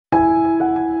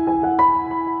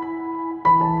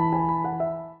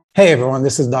Hey everyone,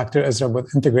 this is Dr. Ezra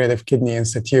with Integrative Kidney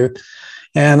Institute.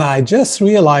 And I just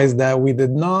realized that we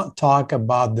did not talk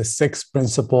about the sixth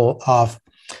principle of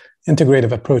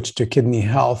integrative approach to kidney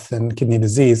health and kidney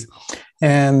disease.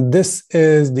 And this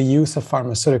is the use of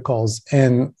pharmaceuticals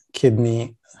in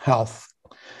kidney health.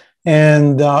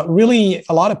 And really,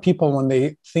 a lot of people, when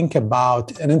they think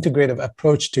about an integrative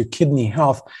approach to kidney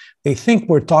health, they think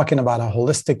we're talking about a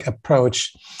holistic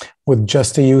approach with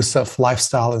just the use of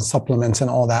lifestyle and supplements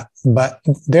and all that. But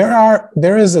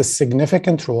there is a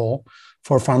significant role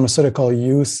for pharmaceutical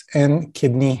use in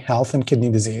kidney health and kidney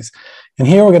disease. And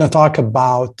here we're going to talk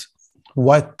about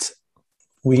what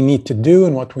we need to do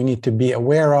and what we need to be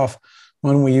aware of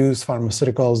when we use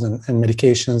pharmaceuticals and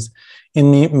medications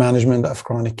in the management of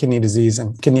chronic kidney disease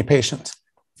and kidney patients.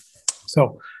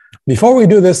 So before we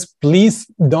do this, please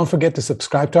don't forget to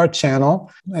subscribe to our channel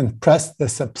and press the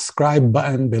subscribe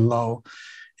button below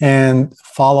and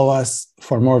follow us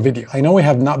for more videos. I know we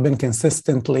have not been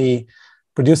consistently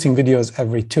producing videos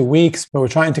every 2 weeks, but we're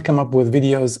trying to come up with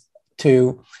videos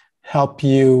to help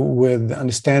you with the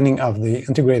understanding of the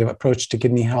integrative approach to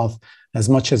kidney health as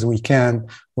much as we can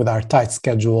with our tight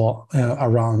schedule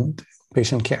around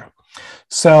patient care.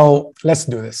 So let's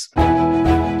do this.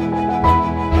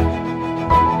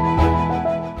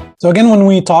 So again, when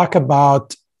we talk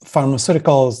about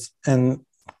pharmaceuticals and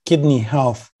kidney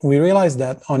health, we realize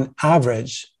that on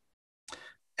average,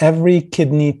 every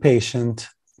kidney patient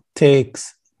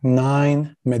takes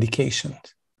 9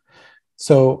 medications.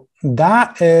 So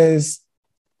that is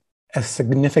a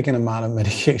significant amount of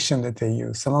medication that they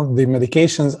use. Some of the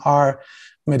medications are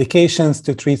medications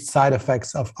to treat side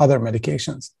effects of other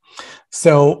medications.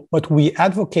 So what we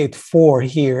advocate for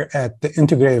here at the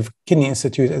Integrative Kidney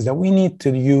Institute is that we need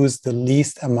to use the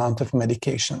least amount of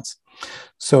medications.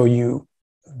 So you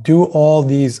do all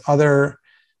these other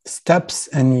steps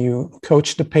and you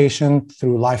coach the patient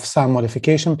through lifestyle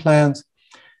modification plans.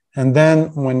 And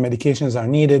then when medications are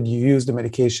needed, you use the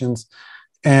medications.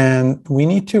 And we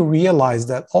need to realize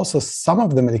that also some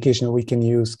of the medication that we can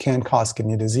use can cause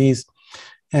kidney disease.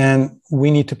 And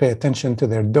we need to pay attention to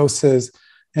their doses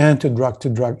and to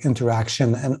drug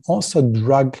interaction and also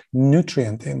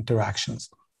drug-nutrient interactions.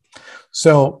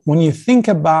 So when you think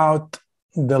about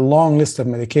the long list of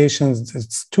medications,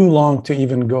 it's too long to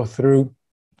even go through.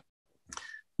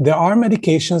 There are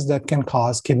medications that can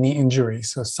cause kidney injury.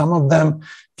 So some of them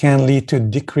can lead to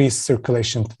decreased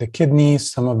circulation to the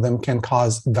kidneys. Some of them can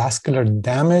cause vascular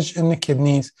damage in the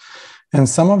kidneys. And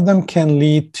some of them can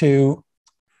lead to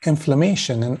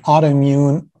inflammation and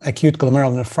autoimmune acute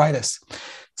glomerulonephritis.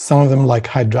 Some of them, like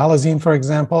hydralazine, for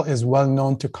example, is well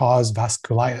known to cause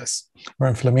vasculitis or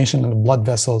inflammation in the blood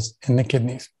vessels in the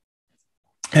kidneys.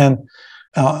 And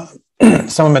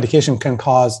some medication can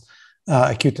cause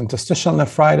acute interstitial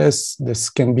nephritis. This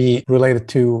can be related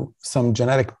to some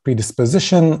genetic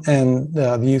predisposition and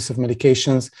the use of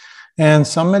medications. And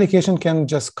some medication can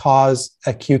just cause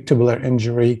acute tubular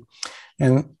injury.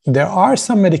 And there are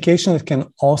some medications that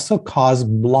can also cause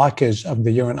blockage of the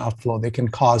urine outflow. They can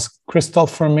cause crystal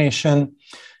formation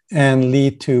and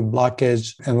lead to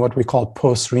blockage and what we call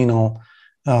post-renal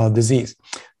disease.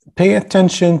 Pay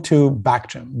attention to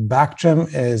Bactrim. Bactrim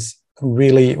is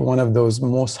really one of those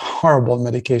most horrible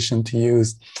medication to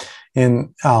use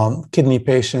in kidney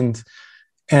patients.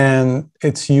 And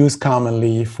it's used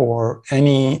commonly for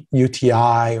any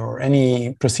UTI or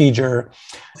any procedure.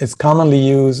 It's commonly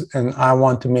used, and I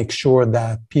want to make sure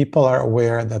that people are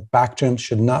aware that Bactrim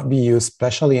should not be used,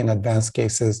 especially in advanced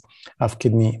cases of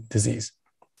kidney disease.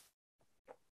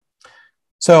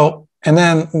 So, and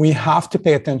then we have to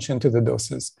pay attention to the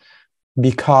doses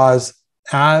because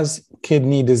as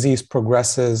kidney disease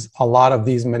progresses, a lot of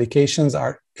these medications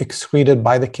are excreted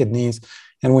by the kidneys,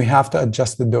 and we have to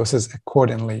adjust the doses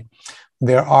accordingly.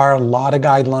 There are a lot of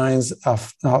guidelines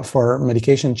for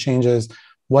medication changes,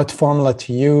 what formula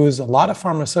to use. A lot of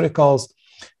pharmaceuticals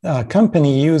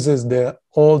company uses the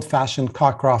old-fashioned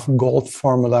Cockcroft Gold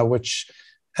formula, which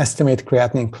estimate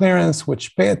creatinine clearance,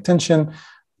 which pay attention.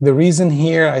 The reason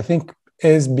here, I think,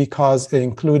 is because it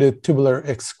included tubular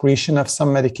excretion of some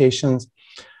medications,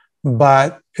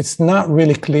 but it's not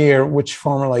really clear which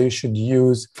formula you should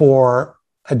use for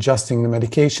adjusting the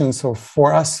medication. So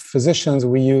for us physicians,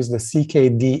 we use the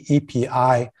CKD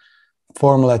EPI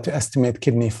formula to estimate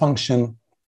kidney function.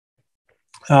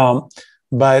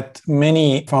 But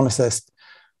many pharmacists,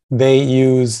 they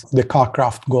use the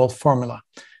Cockcroft Gold formula.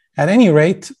 At any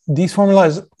rate, these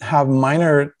formulas have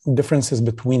minor differences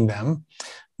between them.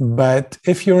 But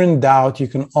if you're in doubt, you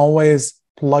can always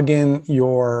plug in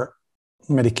your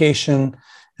medication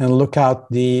and look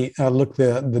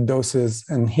the doses.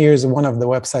 And here's one of the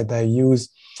websites I use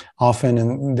often,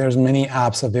 and there's many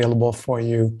apps available for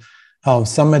you.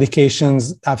 Some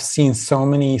medications, I've seen so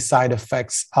many side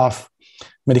effects of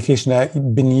medication that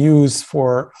have been used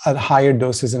for at higher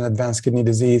doses in advanced kidney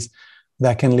disease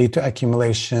that can lead to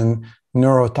accumulation,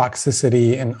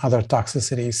 neurotoxicity, and other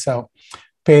toxicities. So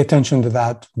pay attention to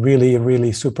that. Really,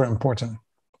 really super important.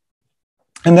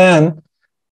 And then,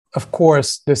 of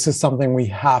course, this is something we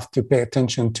have to pay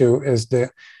attention to, is the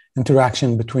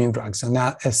interaction between drugs. And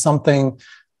that is something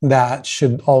that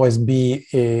should always be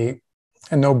a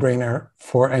no-brainer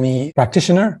for any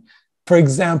practitioner. For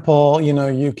example,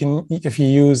 you can, if you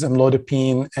use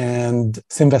amlodipine and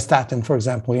simvastatin, for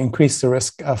example, you increase the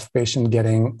risk of patient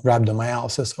getting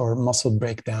rhabdomyolysis or muscle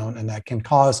breakdown, and that can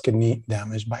cause kidney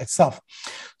damage by itself.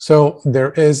 So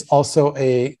there is also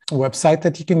a website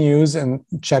that you can use and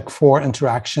check for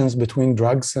interactions between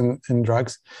drugs and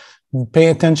drugs. Pay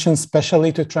attention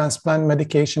especially to transplant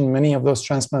medication. Many of those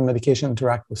transplant medications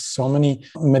interact with so many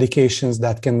medications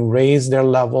that can raise their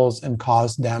levels and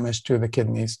cause damage to the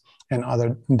kidneys and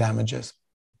other damages.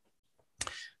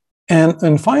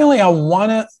 And finally, I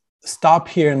want to stop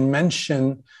here and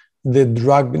mention the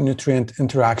drug-nutrient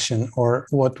interaction, or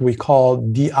what we call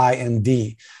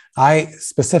DIND. I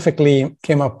specifically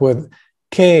came up with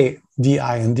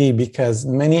KDIND because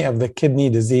many of the kidney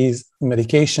disease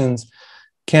medications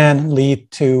can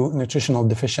lead to nutritional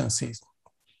deficiencies.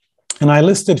 And I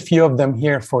listed a few of them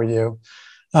here for you,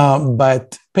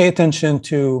 but pay attention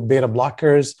to beta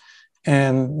blockers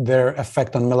and their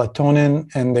effect on melatonin,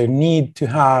 and they need to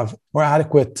have more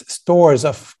adequate stores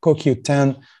of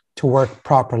CoQ10 to work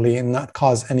properly and not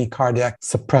cause any cardiac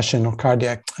suppression or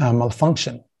cardiac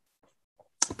malfunction.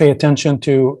 Pay attention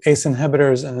to ACE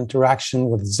inhibitors and interaction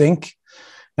with zinc.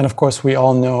 And of course, we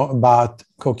all know about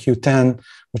CoQ10,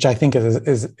 which I think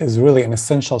is really an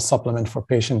essential supplement for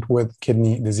patients with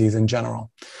kidney disease in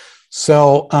general.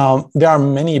 So there are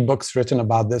many books written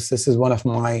about this. This is one of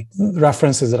my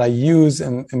references that I use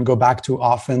and go back to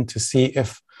often to see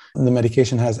if the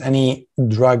medication has any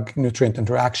drug-nutrient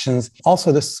interactions.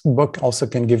 Also, this book also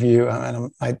can give you,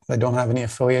 and I don't have any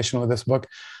affiliation with this book,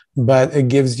 but it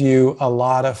gives you a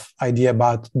lot of idea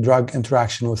about drug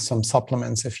interaction with some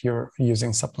supplements if you're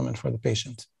using supplement for the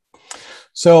patient.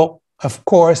 So, of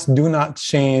course, do not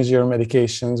change your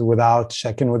medications without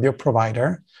checking with your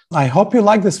provider. I hope you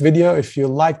liked this video. If you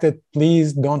liked it,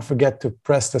 please don't forget to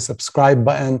press the subscribe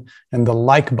button and the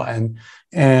like button,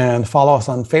 and follow us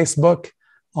on Facebook,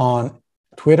 on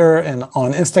Twitter, and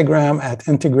on Instagram at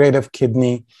Integrative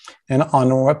Kidney, and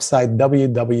on our website,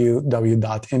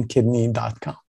 www.inkidney.com.